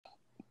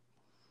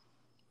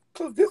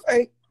Cause this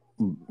ain't.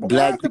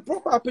 Why is the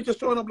profile picture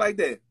showing up like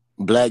that?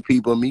 Black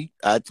people, me.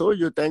 I told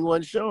you the thing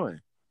wasn't showing.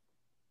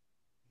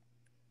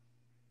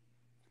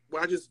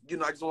 Well, I just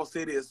want to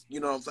say this. You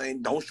know what I'm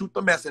saying? Don't shoot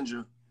the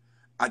messenger.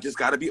 I just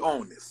got to be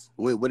honest.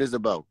 Wait, what is it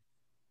about?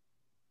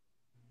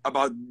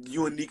 About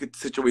you and Nika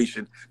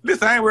situation.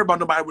 Listen, I ain't worried about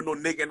nobody with no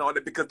nigga and all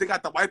that because they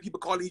got the white people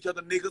calling each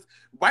other niggas.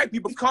 White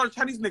people calling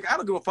Chinese nigga. I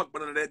don't give a fuck about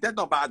none of that. That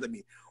don't bother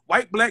me.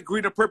 White, black,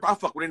 green, or purple, I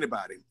fuck with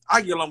anybody.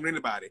 I get along with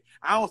anybody.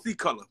 I don't see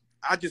color.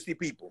 I just see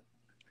people.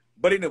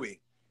 But anyway,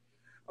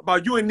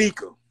 about you and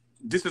Nika,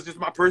 this is just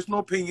my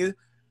personal opinion.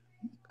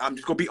 I'm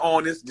just going to be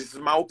honest. This is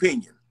my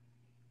opinion.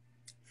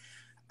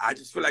 I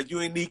just feel like you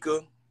and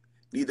Nika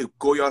need to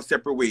go your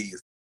separate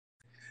ways.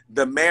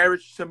 The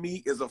marriage to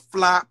me is a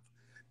flop.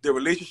 The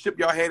relationship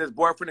y'all had as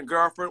boyfriend and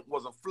girlfriend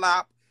was a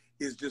flop.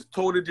 It's just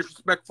totally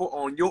disrespectful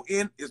on your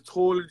end. It's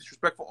totally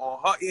disrespectful on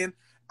her end.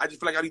 I just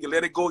feel like I need to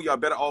let it go. Y'all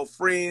better all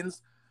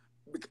friends.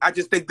 I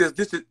just think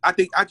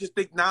I just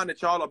think now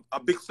that y'all are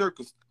a big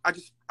circus.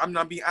 I'm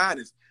not being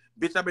honest.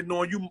 Bitch, I've been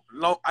knowing you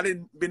long. I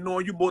didn't been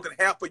knowing you more than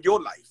half of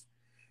your life.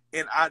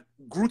 And I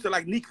grew to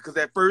like Nika because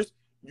at first,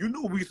 you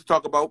knew we used to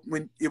talk about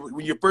when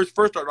you first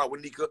started out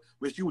with Nika,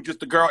 when she was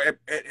just a girl at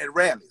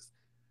rallies.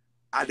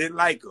 I didn't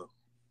like her.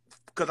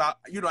 Because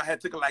I had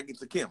took a liking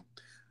to Kim.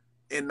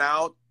 And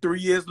now 3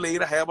 years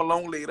later, however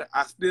long later,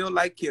 I still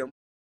like Kim.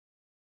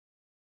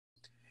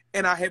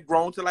 And I have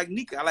grown to like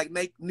Nika. I like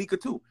Nika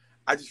too.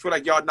 I just feel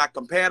like y'all not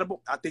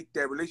compatible. I think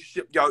that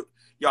relationship,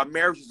 y'all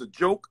marriage is a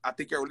joke. I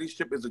think your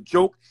relationship is a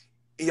joke.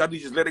 And y'all need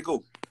to just let it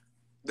go.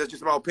 That's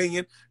just my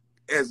opinion.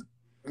 As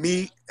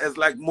me, as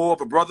like more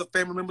of a brother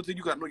family member to you,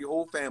 because I know your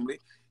whole family.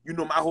 You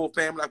know my whole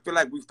family. I feel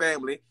like we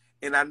family.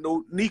 And I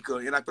know Nika,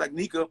 and I feel like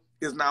Nika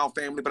is now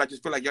family, but I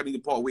just feel like y'all need to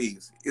part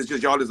ways. It's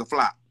just y'all is a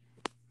flop.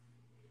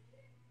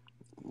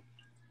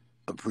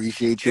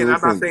 Appreciate you. And I'm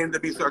not saying to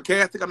be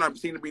sarcastic. I'm not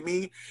saying to be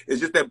mean.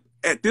 It's just that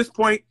at this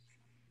point,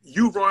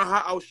 you run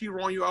her out, she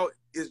run you out.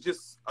 It's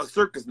just a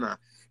circus now.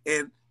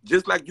 And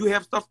just like you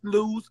have stuff to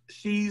lose,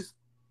 she's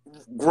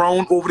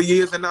grown over the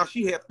years, and now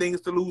she has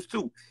things to lose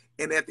too.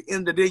 And at the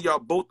end of the day, y'all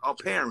both are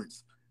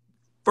parents,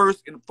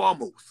 first and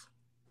foremost.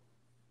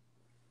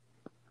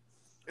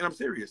 And I'm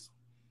serious.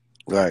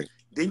 Right.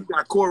 Then you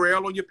got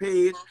Carroll on your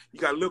page. You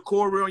got little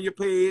Carroll on your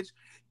page.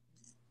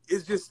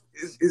 It's just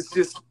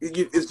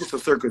a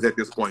circus at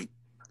this point.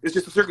 It's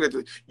just a circus.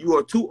 You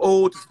are too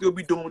old to still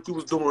be doing what you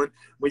was doing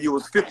when you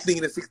was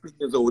 15 and 16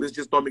 years old. It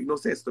just don't make no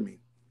sense to me.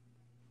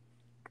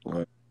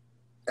 Right.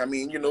 I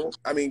mean,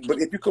 but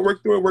if you can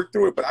work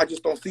through it. But I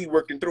just don't see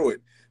working through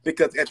it.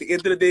 Because at the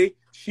end of the day,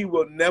 she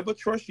will never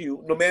trust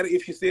you. No matter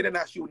if she said it or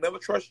not, she will never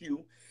trust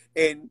you.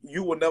 And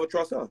you will never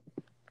trust her.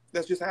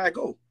 That's just how I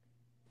go.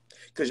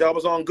 Because y'all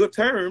was on good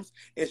terms,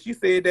 and she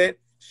said that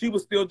she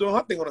was still doing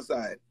her thing on the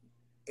side.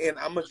 And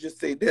I'm going to just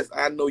say this.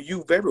 I know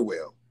you very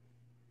well.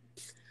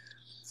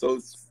 So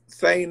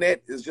saying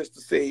that is just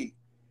to say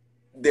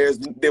there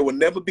will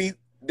never be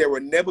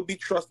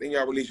trust in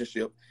your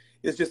relationship.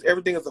 It's just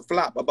everything is a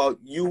flop about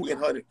you and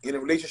her in a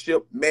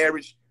relationship,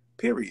 marriage,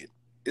 period.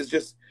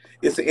 It's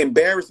an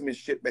embarrassment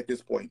shit at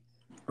this point.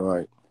 All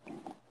right.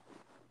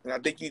 And I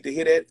think you need to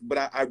hear that,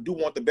 but I do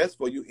want the best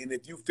for you. And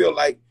if you feel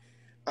like,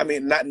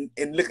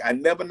 look, I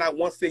never not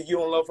once say you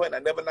don't love her, and I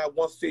never not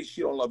once say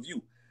she don't love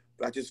you.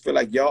 But I just feel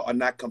like y'all are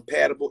not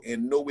compatible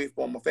in no way,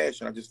 form, or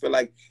fashion. I just feel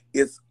like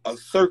it's a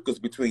circus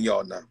between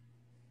y'all now.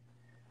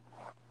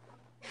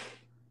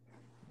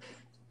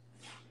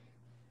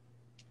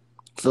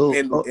 So,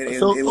 okay.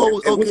 So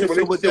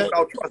with that,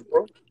 without trust,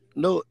 bro?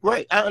 No,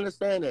 right. I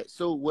understand that.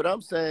 So what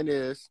I'm saying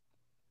is,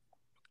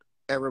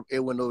 it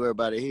went over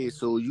everybody's head.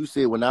 So you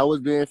said when I was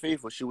being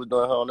faithful, she was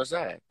doing her on the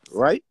side,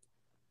 right?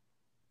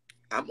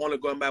 I'm only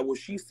going by what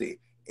she said.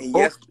 And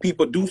yes,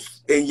 people do.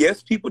 And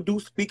yes, people do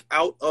speak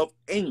out of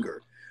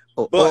anger.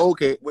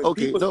 Okay. No,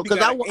 because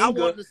I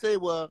wanted to say,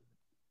 well,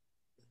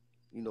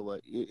 you know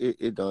what?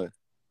 It done.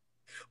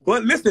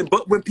 But listen,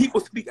 when people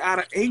speak out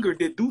of anger,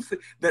 they do say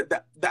that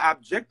the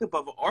objective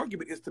of an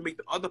argument is to make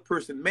the other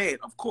person mad,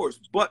 of course.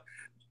 But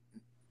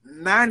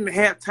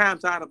 9.5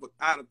 times out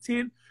of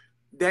 10,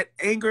 that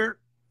anger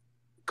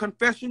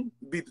confession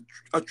be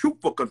a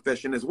truthful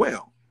confession as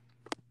well.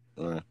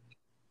 All right.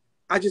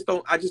 I just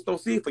don't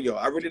see it for y'all.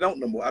 I really don't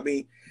no more. I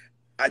mean,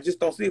 I just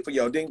don't see it for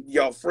y'all. Then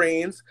y'all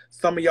friends,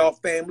 some of y'all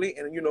family,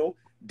 and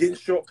didn't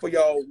show up for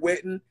y'all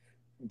wedding.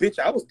 Bitch,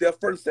 I was there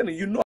front and center.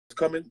 You know I was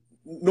coming,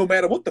 no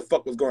matter what the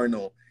fuck was going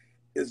on.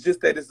 It's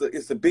just that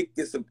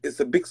it's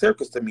a big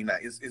circus to me now.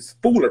 It's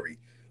foolery.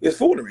 It's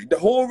foolery. The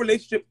whole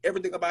relationship,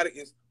 everything about it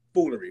is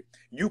foolery.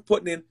 You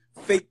putting in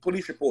fake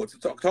police reports,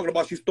 talking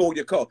about you stole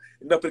your car,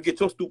 enough to get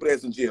your stupid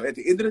ass in jail. At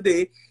the end of the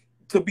day,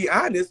 to be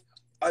honest,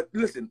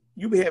 listen,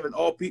 you be having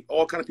all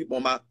kind of people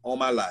on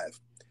my live.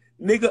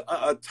 Nigga,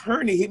 an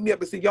attorney hit me up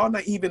and said y'all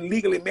not even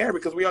legally married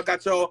because we all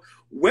got y'all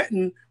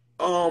wedding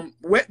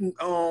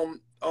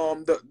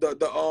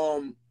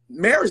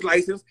marriage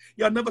license.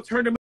 Y'all never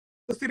turned them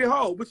to City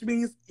Hall, which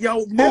means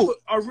y'all never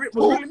was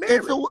really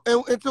married.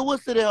 Into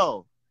what City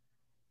Hall?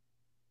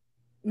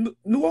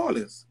 New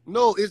Orleans.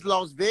 No, it's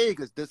Las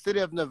Vegas, the city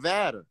of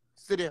Nevada,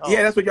 City Hall.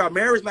 Yeah, that's what y'all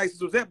marriage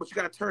license was at, but you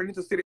got to turn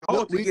into City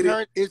Hall to get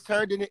it. It's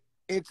turned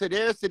into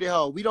their City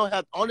Hall. We don't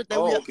have, only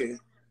thing we have, okay.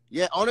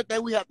 only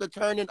thing we have to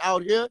turn in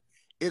out here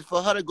is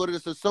for her to go to the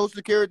Social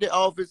Security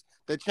office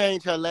to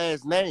change her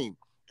last name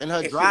and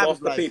her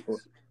driver's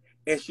license.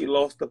 And she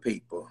lost the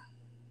paper.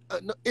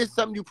 No, it's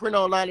something you print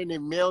online and they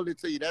mailed it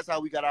to you. That's how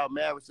we got our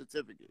marriage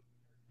certificate.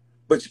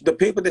 But the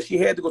paper that she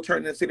had to go turn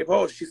in the City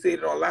Hall, she said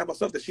it online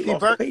herself that she lost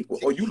the paper,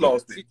 or you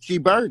lost it. She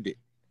burned it.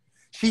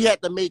 She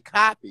had to make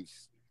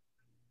copies.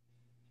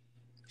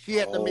 She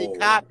had to make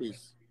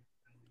copies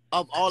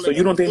of all of it. So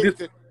you don't think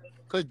this?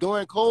 Because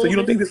during COVID. So you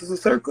don't think this is a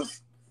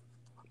circus?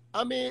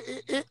 I mean,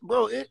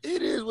 bro, it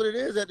is what it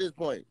is at this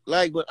point.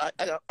 Like, but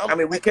I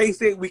mean, we can't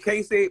say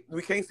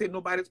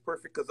nobody's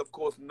perfect because, of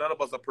course, none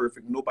of us are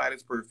perfect.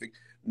 Nobody's perfect.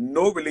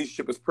 No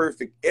relationship is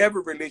perfect.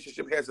 Every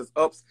relationship has its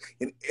ups,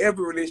 and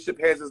every relationship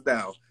has its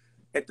downs.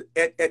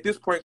 At this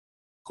point,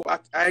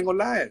 I ain't gonna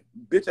lie,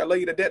 bitch. I love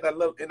you to death. I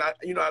love, and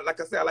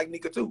like I said, I like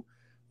Nika too.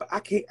 But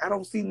I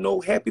don't see no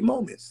happy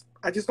moments.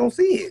 I just don't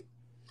see it.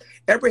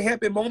 Every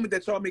happy moment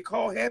that y'all may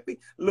call happy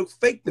looks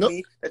fake to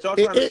me. That y'all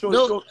trying to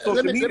show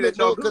social media that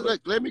y'all good.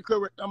 Look, let me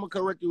correct. I'm gonna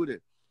correct you with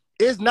it.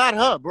 It's not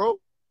her, bro.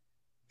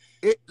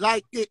 It's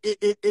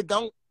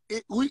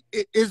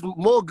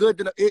more good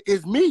than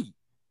it's me.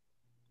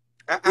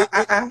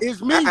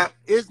 It's me.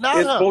 It's not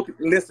her. Both,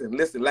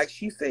 listen. Like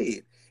she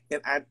said,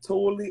 and I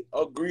totally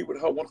agree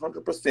with her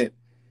 100%.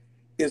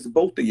 It's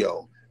both of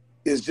y'all.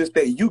 It's just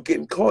that you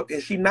getting caught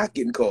and she not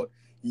getting caught.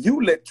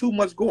 You let too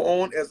much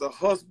go on as a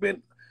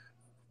husband,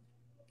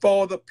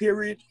 father,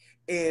 period,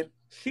 and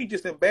she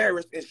just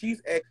embarrassed and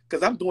she's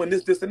because I'm doing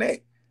this, and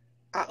that.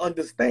 I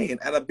understand,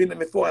 and I've been there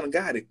before and I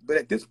got it. But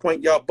at this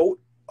point, y'all both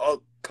are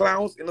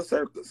clowns in a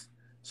circus.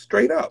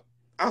 Straight up.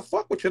 I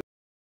fuck with you.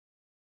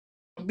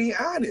 I'm being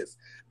honest.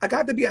 I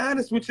got to be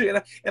honest with you,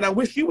 and I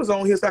wish she was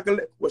on here so I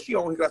could she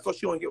on here. I saw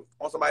she on here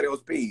on somebody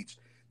else's page.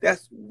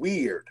 That's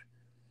weird.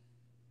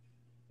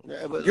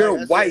 Yeah, but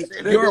your wife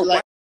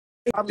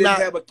didn't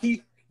have a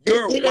key.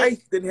 Your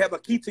wife didn't have a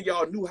key to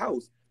y'all new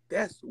house.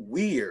 That's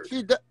weird.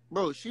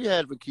 She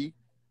had the key.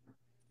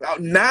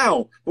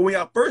 Now, but when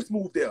y'all first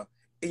moved there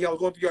and y'all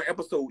going through your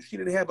episode, she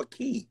didn't have a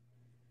key.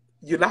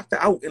 You knocked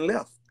her out and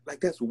left. Like,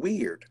 that's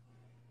weird.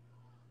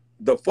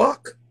 The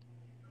fuck?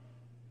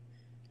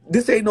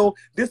 This ain't no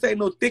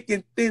thick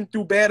and thin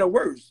through bad or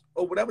worse,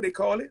 or whatever they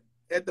call it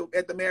at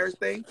the marriage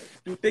thing.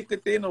 Through thick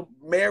and thin or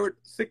married,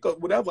 sick or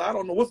whatever. I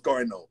don't know what's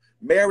going on.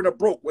 Married or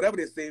broke, whatever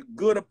they say,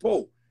 good or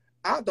poor.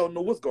 I don't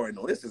know what's going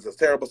on. This is a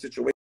terrible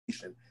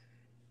situation.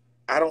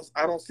 I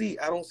don't see.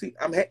 I'm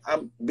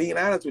being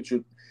honest with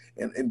you,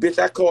 and bitch,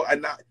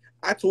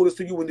 I told this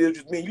to you when it was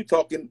just me and you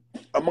talking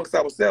amongst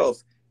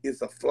ourselves.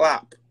 It's a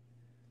flop.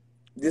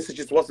 This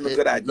just wasn't a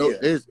good idea.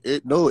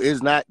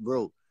 It's not,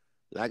 bro.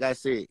 Like I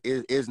said,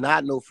 it's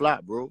not no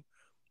flop, bro.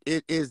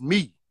 It is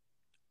me.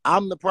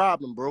 I'm the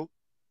problem, bro.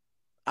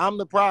 I'm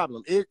the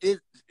problem.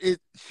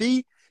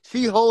 She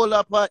hold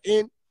up her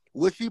end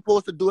what she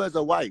supposed to do as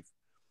a wife.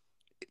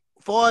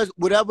 Far as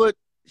whatever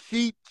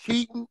she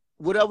cheating,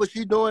 whatever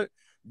she doing,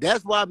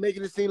 that's why I'm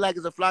making it seem like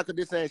it's a flop. Cause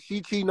they're saying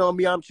she cheating on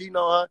me, I'm cheating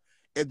on her.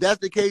 If that's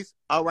the case,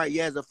 all right,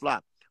 yeah, it's a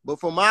flop. But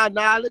from my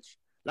knowledge,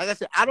 like I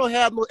said, I don't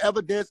have no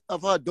evidence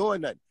of her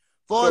doing nothing.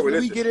 Far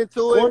as we get into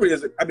Corey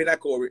not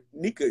Corey.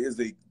 Nika is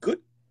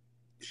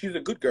she's a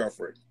good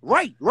girlfriend.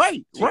 Right.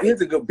 She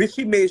is a good bitch.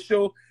 She made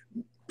sure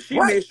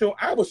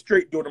I was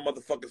straight during the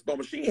motherfucking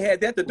storm. She ain't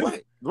had that to do.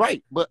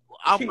 Right. But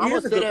I'm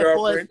gonna say that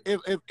for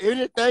if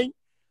anything,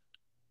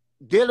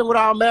 dealing with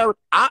our marriage,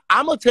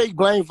 I'm gonna take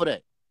blame for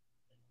that.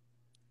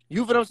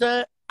 You feel what I'm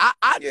saying?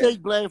 I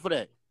take blame for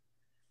that.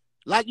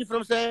 Like, you feel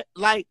what I'm saying?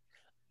 Like,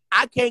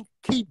 I can't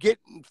keep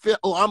getting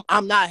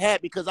I'm not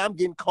happy because I'm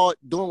getting caught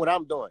doing what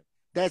I'm doing.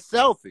 That's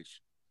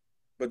selfish.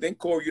 But then,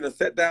 Corey, you done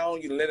sat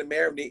down, you let him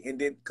marinate, and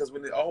then, because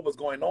when it all was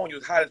going on, you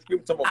was hiding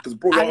screaming something, because,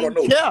 bro, y'all don't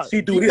know.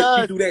 She do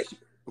this, she do that.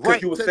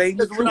 Because you was saying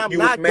the truth. You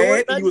was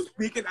mad, and you was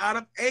speaking out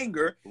of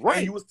anger,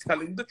 and you was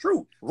telling the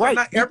truth. Right.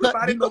 So not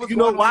everybody knows what's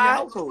going on in your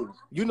household.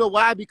 You know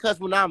why? Because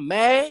when I'm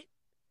mad,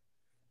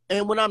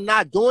 and when I'm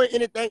not doing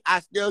anything, I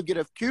still get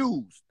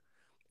accused.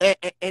 And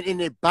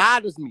it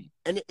bothers me.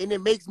 And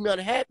it makes me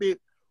unhappy.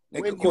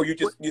 Corey,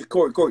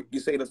 Corey, you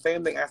say the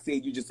same thing I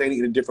said, you just saying it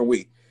in a different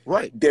way.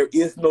 Right. There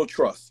is no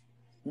trust.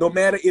 No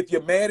matter if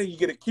you're mad and you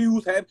get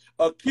accused,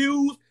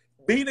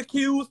 being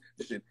accused,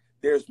 listen,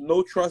 there's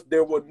no trust.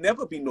 There will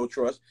never be no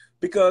trust,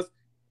 because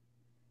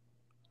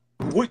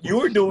what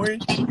you're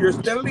doing, you're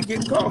steadily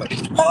getting caught.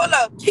 Hold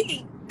up,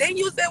 Key. Didn't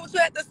you say what you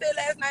had to say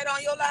last night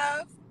on your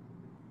live?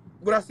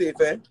 What I said,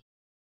 fam?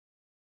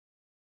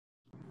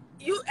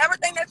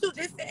 Everything that you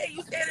just said,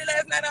 you said it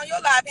last night on your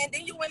live, and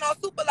then you went on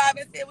Super Live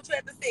and said what you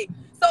had to say.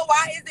 So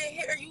why is it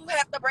here you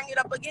have to bring it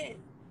up again?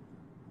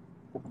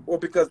 Well,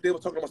 because they were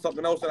talking about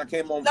something else, and I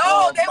came on.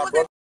 No, they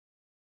wasn't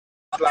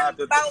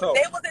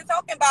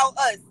talking about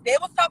us. They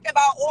was talking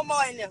about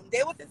Omar and them.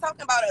 They wasn't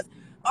talking about us.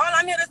 All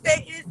I'm here to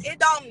say is it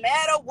don't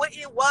matter what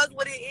it was,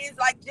 what it is.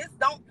 Like, just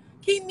don't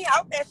keep me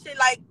out that shit.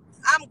 Like,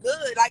 I'm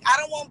good. Like, I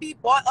don't want to be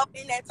brought up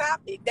in that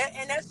topic.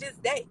 That's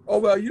just that. Oh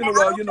well, And I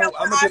don't care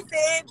I'm what I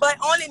said, but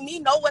only me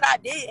know what I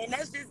did, and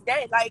that's just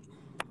that. Like,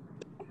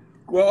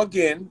 well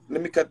again,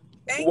 let me cut.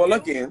 thank Well you.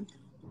 again,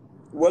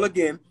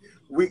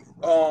 we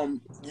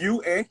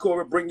you and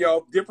Corey bring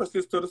y'all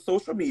differences to the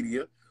social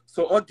media.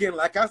 So again,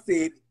 like I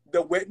said,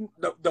 the wedding,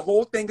 the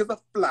whole thing is a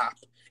flop.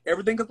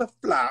 Everything is a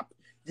flop.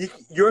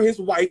 You're his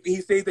wife, and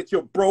he says that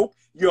you're broke,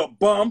 you're a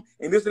bum,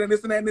 and this and that,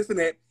 this and that, and this and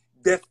that.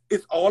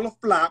 It's all a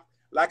flop.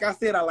 Like I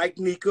said, I like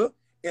Nika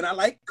and I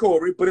like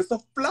Corey, but it's a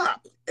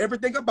flop.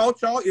 Everything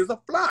about y'all is a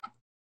flop.